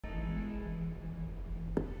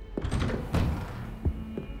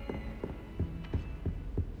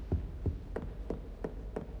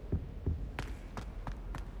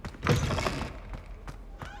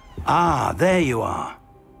Ah, there you are.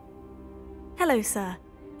 Hello, sir.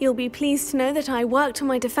 You'll be pleased to know that I worked on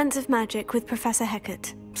my defensive magic with Professor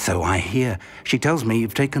Hecat. So I hear. She tells me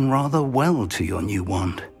you've taken rather well to your new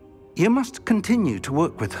wand. You must continue to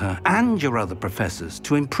work with her and your other professors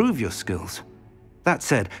to improve your skills. That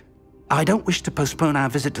said, I don't wish to postpone our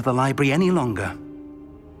visit to the library any longer.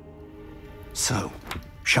 So,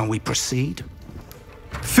 shall we proceed?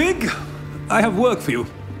 Fig! I have work for you.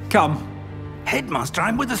 Come. Headmaster,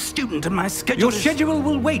 I'm with a student and my schedule Your schedule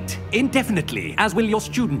will wait indefinitely, as will your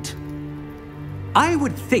student. I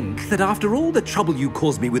would think that after all the trouble you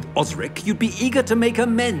caused me with Osric, you'd be eager to make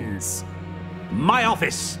amends. My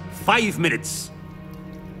office, 5 minutes.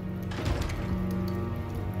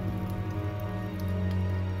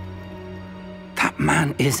 That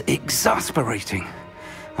man is exasperating.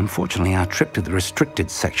 Unfortunately, our trip to the restricted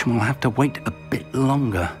section will have to wait a bit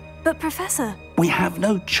longer. But, Professor... We have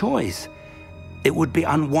no choice. It would be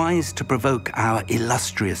unwise to provoke our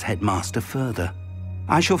illustrious headmaster further.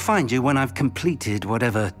 I shall find you when I've completed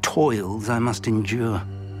whatever toils I must endure.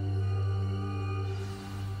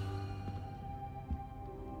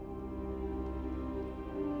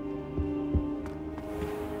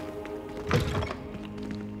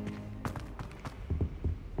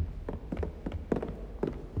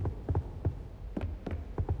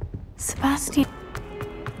 Sebastian...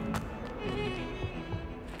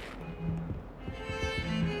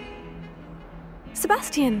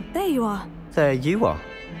 Sebastian, there you are. There you are.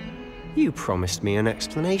 You promised me an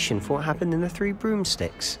explanation for what happened in the Three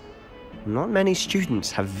Broomsticks. Not many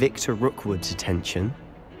students have Victor Rookwood's attention.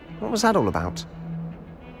 What was that all about?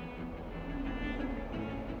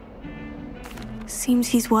 Seems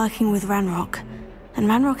he's working with Ranrock. And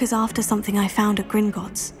Ranrock is after something I found at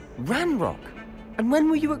Gringotts. Ranrock? And when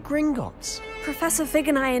were you at Gringotts? Professor Fig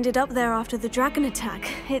and I ended up there after the dragon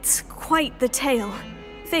attack. It's quite the tale.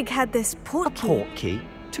 Fig had this portkey. A portkey?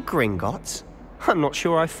 To Gringotts? I'm not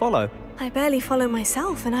sure I follow. I barely follow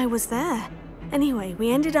myself, and I was there. Anyway,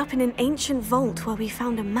 we ended up in an ancient vault where we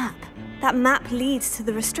found a map. That map leads to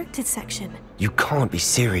the restricted section. You can't be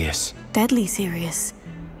serious. Deadly serious.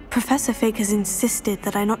 Professor Fig has insisted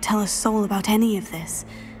that I not tell a soul about any of this.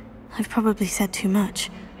 I've probably said too much.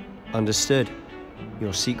 Understood.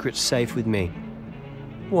 Your secret's safe with me.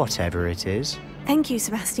 Whatever it is. Thank you,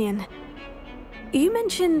 Sebastian. You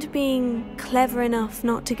mentioned being clever enough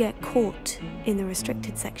not to get caught in the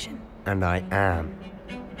restricted section. And I am.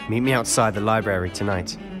 Meet me outside the library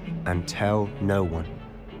tonight, and tell no one.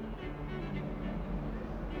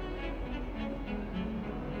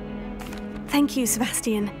 Thank you,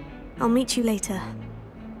 Sebastian. I'll meet you later.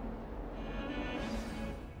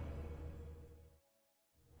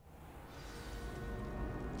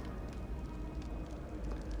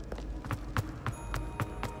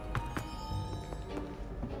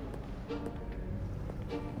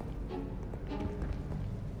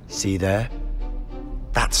 See there?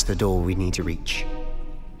 That's the door we need to reach.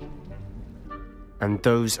 And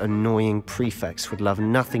those annoying prefects would love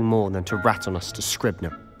nothing more than to rat on us to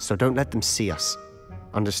Scribner, so don't let them see us.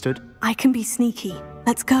 Understood? I can be sneaky.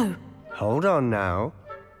 Let's go. Hold on now.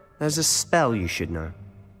 There's a spell you should know.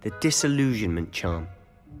 The Disillusionment charm.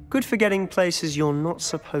 Good for getting places you're not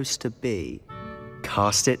supposed to be.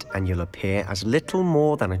 Cast it and you'll appear as little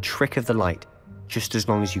more than a trick of the light, just as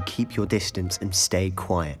long as you keep your distance and stay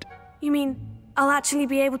quiet. You mean I'll actually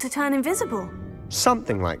be able to turn invisible?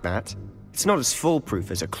 Something like that. It's not as foolproof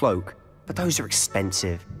as a cloak, but those are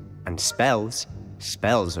expensive. And spells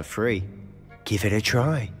are free. Give it a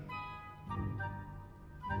try.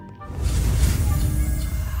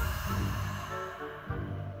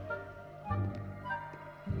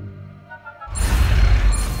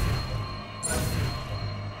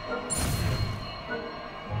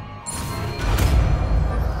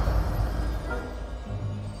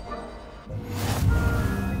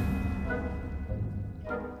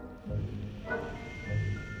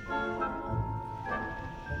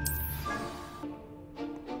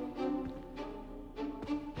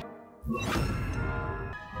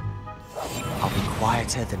 I'll be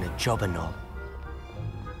quieter than a jobberknoll.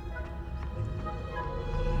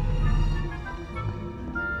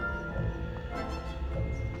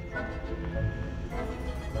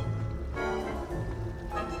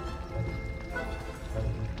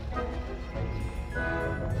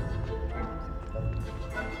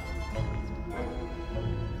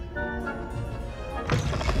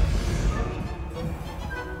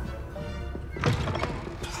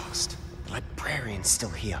 Blast! The librarian's still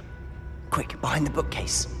here. Quick, behind the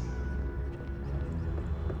bookcase.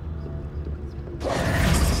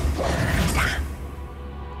 Damn!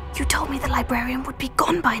 You told me the librarian would be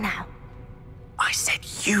gone by now. I said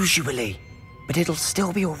Usually. But it'll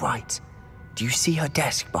still be all right. Do you see her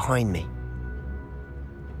desk behind me?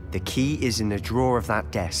 The key is in the drawer of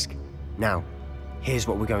that desk. Now, here's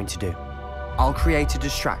what we're going to do. I'll create a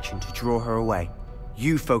distraction to draw her away.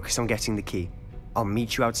 You focus on getting the key. I'll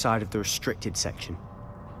meet you outside of the restricted section.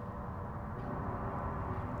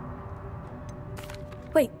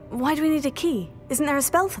 Wait, why do we need a key? Isn't there a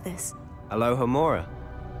spell for this? Alohomora.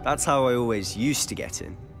 That's how I always used to get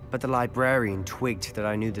in. But the librarian twigged that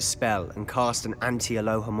I knew the spell and cast an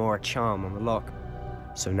anti-Alohomora charm on the lock.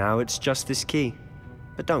 So now it's just this key.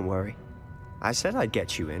 But don't worry. I said I'd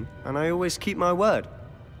get you in, and I always keep my word.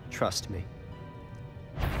 Trust me.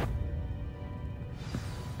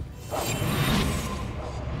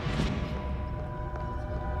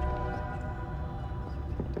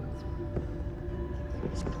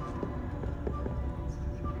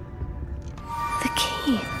 The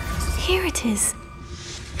key. Here it is.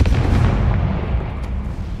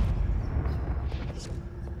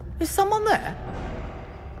 Is someone there?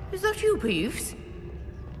 Is that you, Peeves?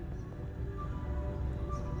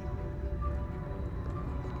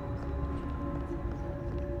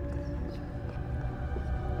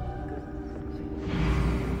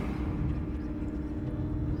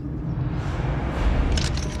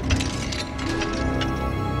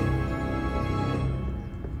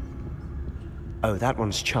 Oh, that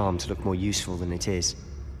one's charmed to look more useful than it is.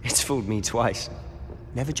 It's fooled me twice.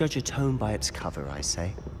 Never judge a tome by its cover, I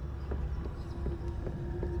say.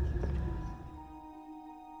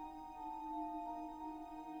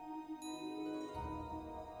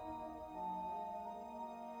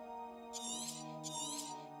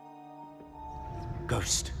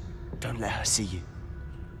 Ghost, don't let her see you.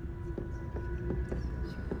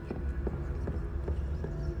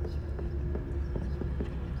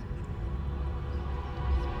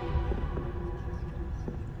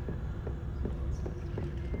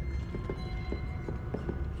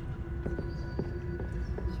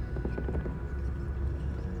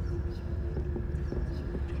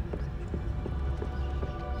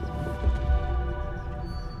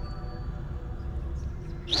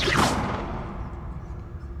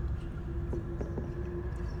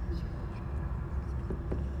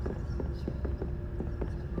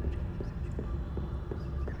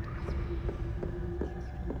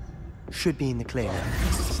 Should be in the clear now.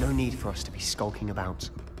 No need for us to be skulking about.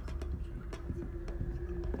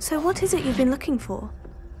 So what is it you've been looking for?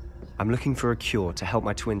 I'm looking for a cure to help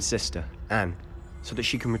my twin sister, Anne, so that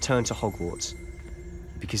she can return to Hogwarts.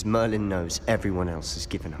 Because Merlin knows everyone else has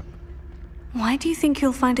given up. Why do you think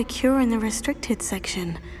you'll find a cure in the restricted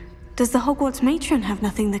section? Does the Hogwarts matron have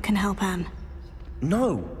nothing that can help Anne?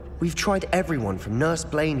 No! We've tried everyone from Nurse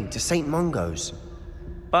Blaney to St. Mungo's.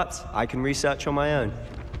 But I can research on my own.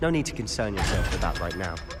 No need to concern yourself with that right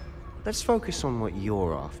now. Let's focus on what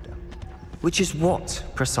you're after. Which is what,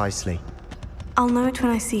 precisely? I'll know it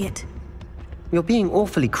when I see it. You're being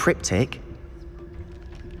awfully cryptic.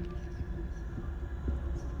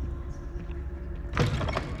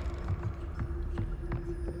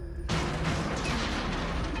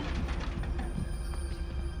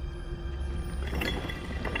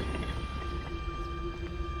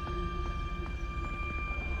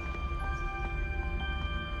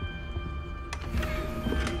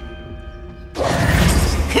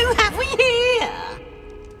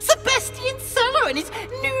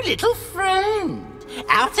 Little friend,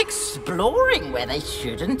 out exploring where they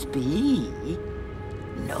shouldn't be.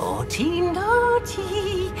 Naughty,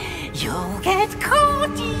 naughty, you'll get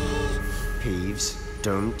caughty. Peeves,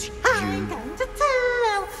 don't you... I'm going to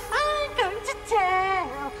tell, I'm going to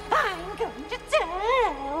tell, I'm going to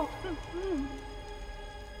tell.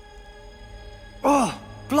 Oh,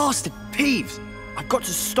 blasted Peeves! I've got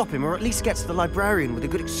to stop him, or at least get to the librarian with a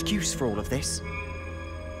good excuse for all of this.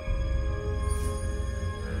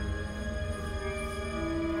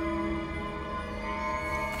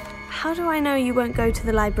 How do I know you won't go to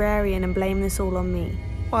the librarian and blame this all on me?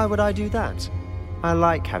 Why would I do that? I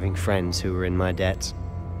like having friends who are in my debt.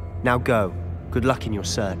 Now go. Good luck in your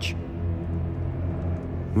search.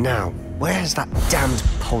 Now, where has that damned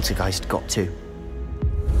poltergeist got to?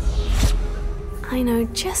 I know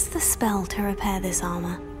just the spell to repair this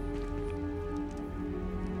armor.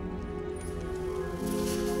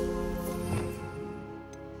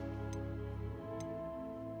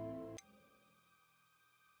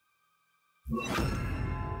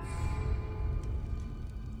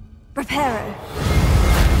 Reparo.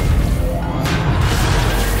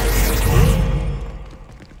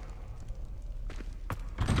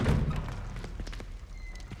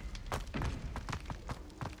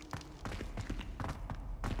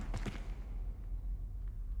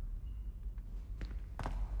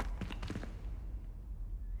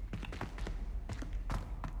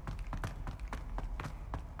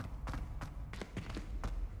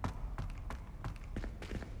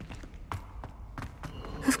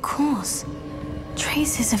 course.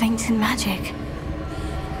 Traces of ancient magic.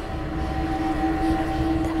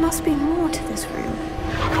 There must be more to this room.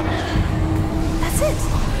 That's it!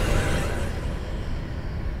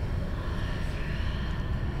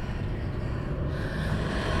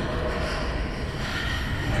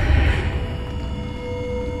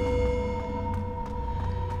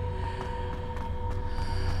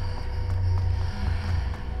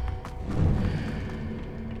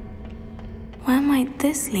 Where might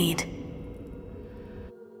this lead?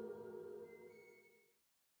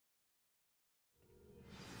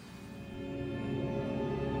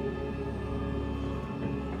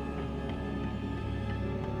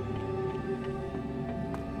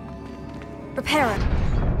 Prepare it.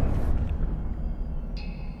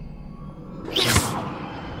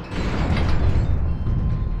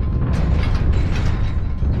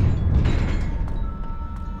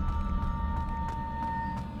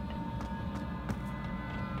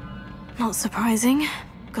 Not surprising.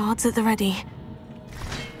 Guards at the ready.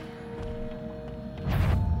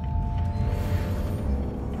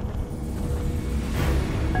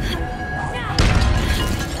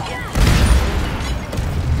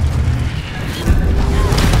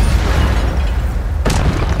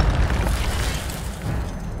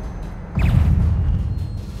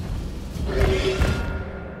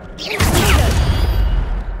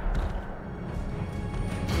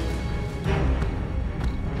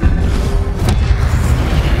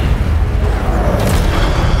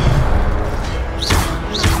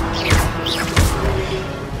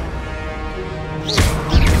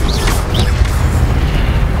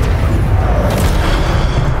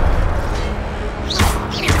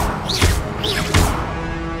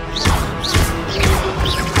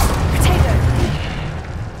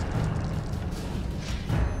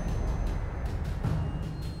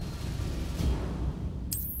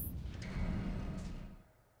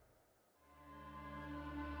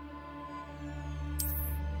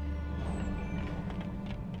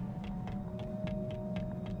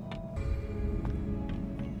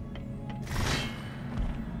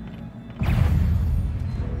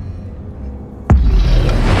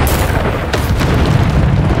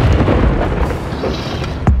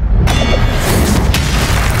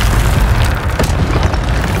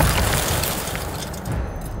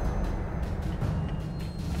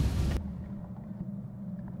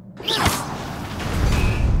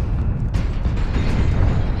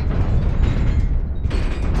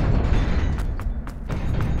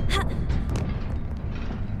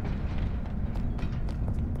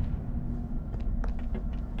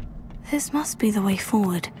 This must be the way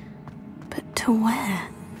forward. But to where?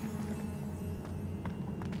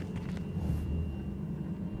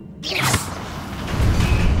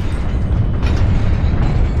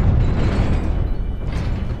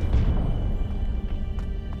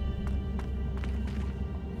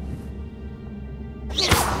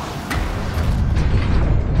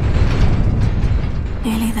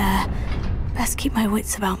 Nearly there. Best keep my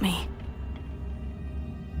wits about me.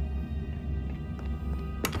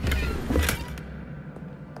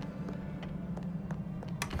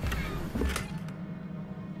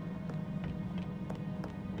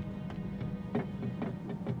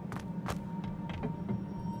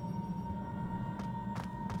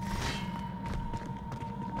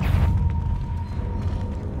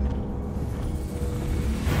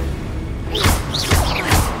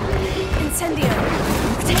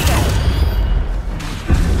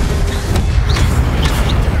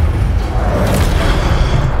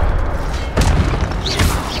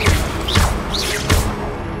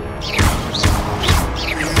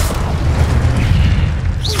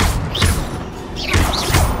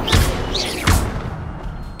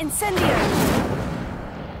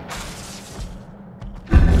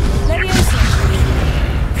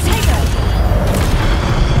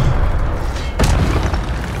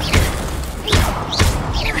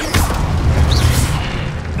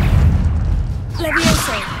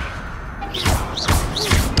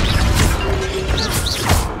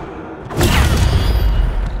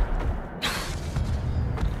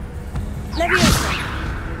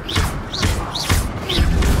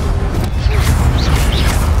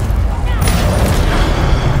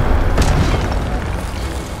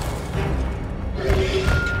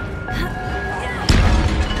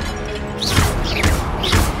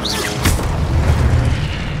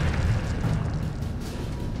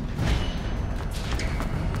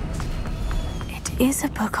 Is a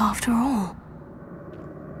book after all.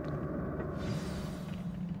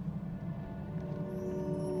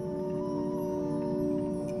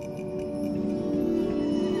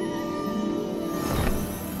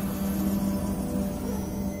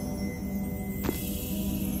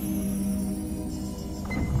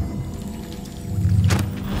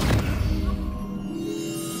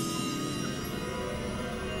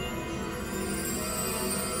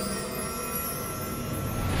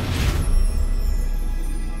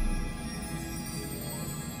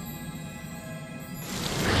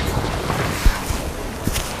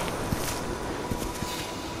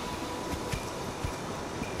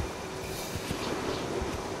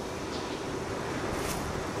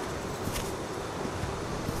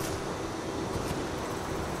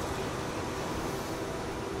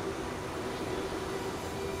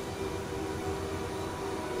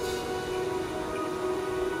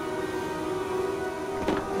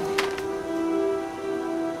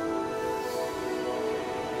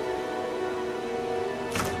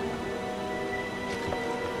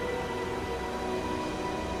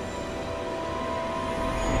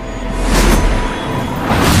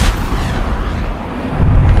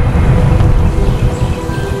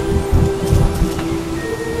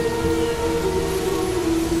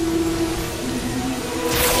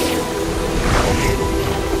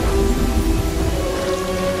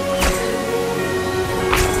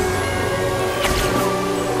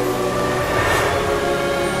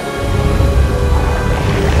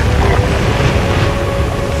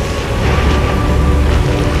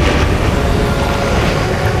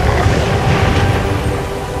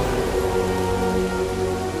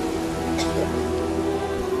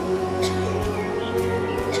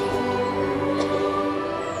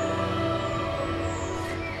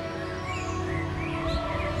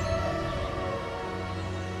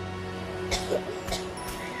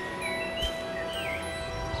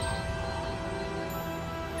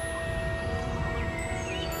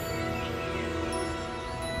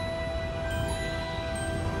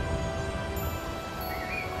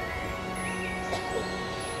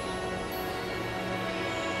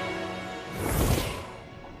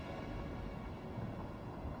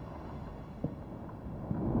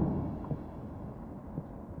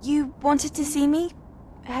 You wanted to see me?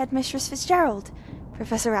 Headmistress Fitzgerald,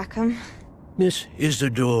 Professor Rackham. Miss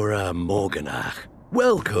Isadora Morganach,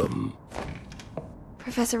 welcome.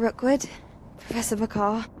 Professor Rookwood, Professor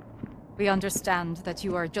McCaw. We understand that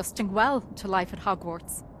you are adjusting well to life at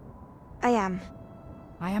Hogwarts. I am.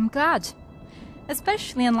 I am glad.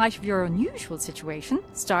 Especially in light of your unusual situation,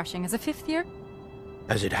 starting as a 5th year.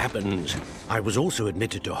 As it happens, I was also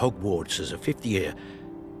admitted to Hogwarts as a 5th year.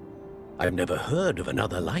 I've never heard of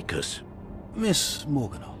another like us. Miss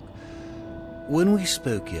Morganach, when we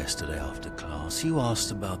spoke yesterday after class, you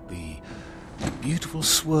asked about the beautiful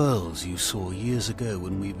swirls you saw years ago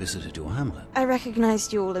when we visited your hamlet. I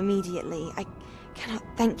recognized you all immediately. I cannot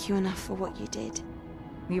thank you enough for what you did.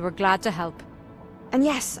 We were glad to help. And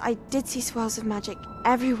yes, I did see swirls of magic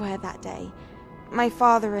everywhere that day. My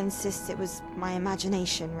father insists it was my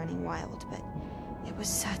imagination running wild, but it was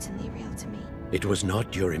certainly real to me. It was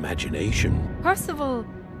not your imagination. Percival,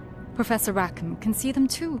 Professor Rackham can see them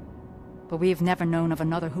too. But we've never known of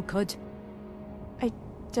another who could. I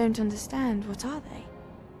don't understand. What are they?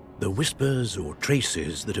 The whispers or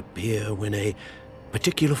traces that appear when a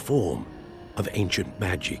particular form of ancient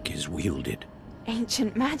magic is wielded.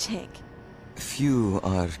 Ancient magic? Few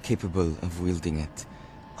are capable of wielding it.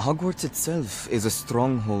 Hogwarts itself is a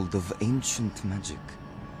stronghold of ancient magic.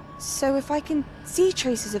 So if I can see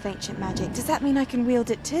traces of ancient magic, does that mean I can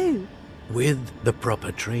wield it too? With the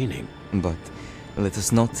proper training. But let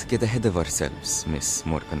us not get ahead of ourselves, Miss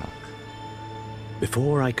Morganach.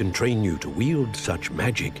 Before I can train you to wield such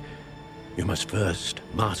magic, you must first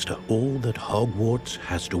master all that Hogwarts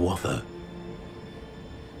has to offer.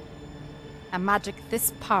 A magic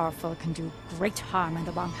this powerful can do great harm in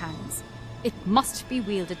the wrong hands. It must be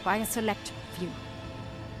wielded by a select few.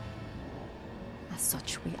 As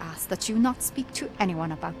such, we ask that you not speak to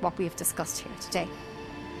anyone about what we have discussed here today.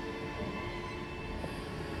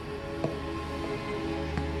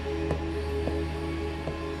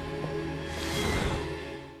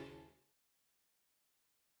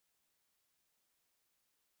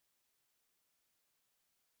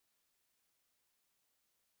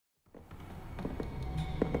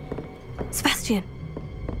 Sebastian!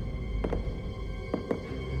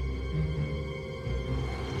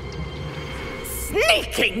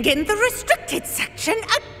 Sneaking in the restricted section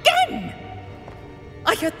again!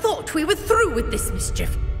 I had thought we were through with this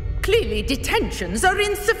mischief. Clearly detentions are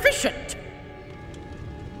insufficient.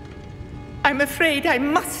 I'm afraid I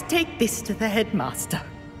must take this to the headmaster.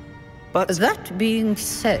 But that being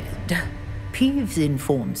said, Peeves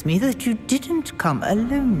informs me that you didn't come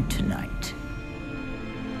alone tonight.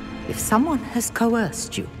 If someone has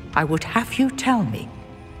coerced you, I would have you tell me.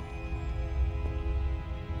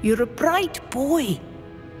 You're a bright boy.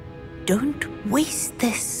 Don't waste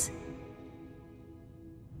this.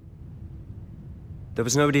 There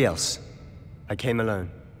was nobody else. I came alone.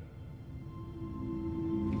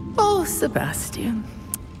 Oh, Sebastian.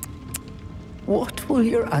 What will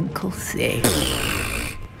your uncle say?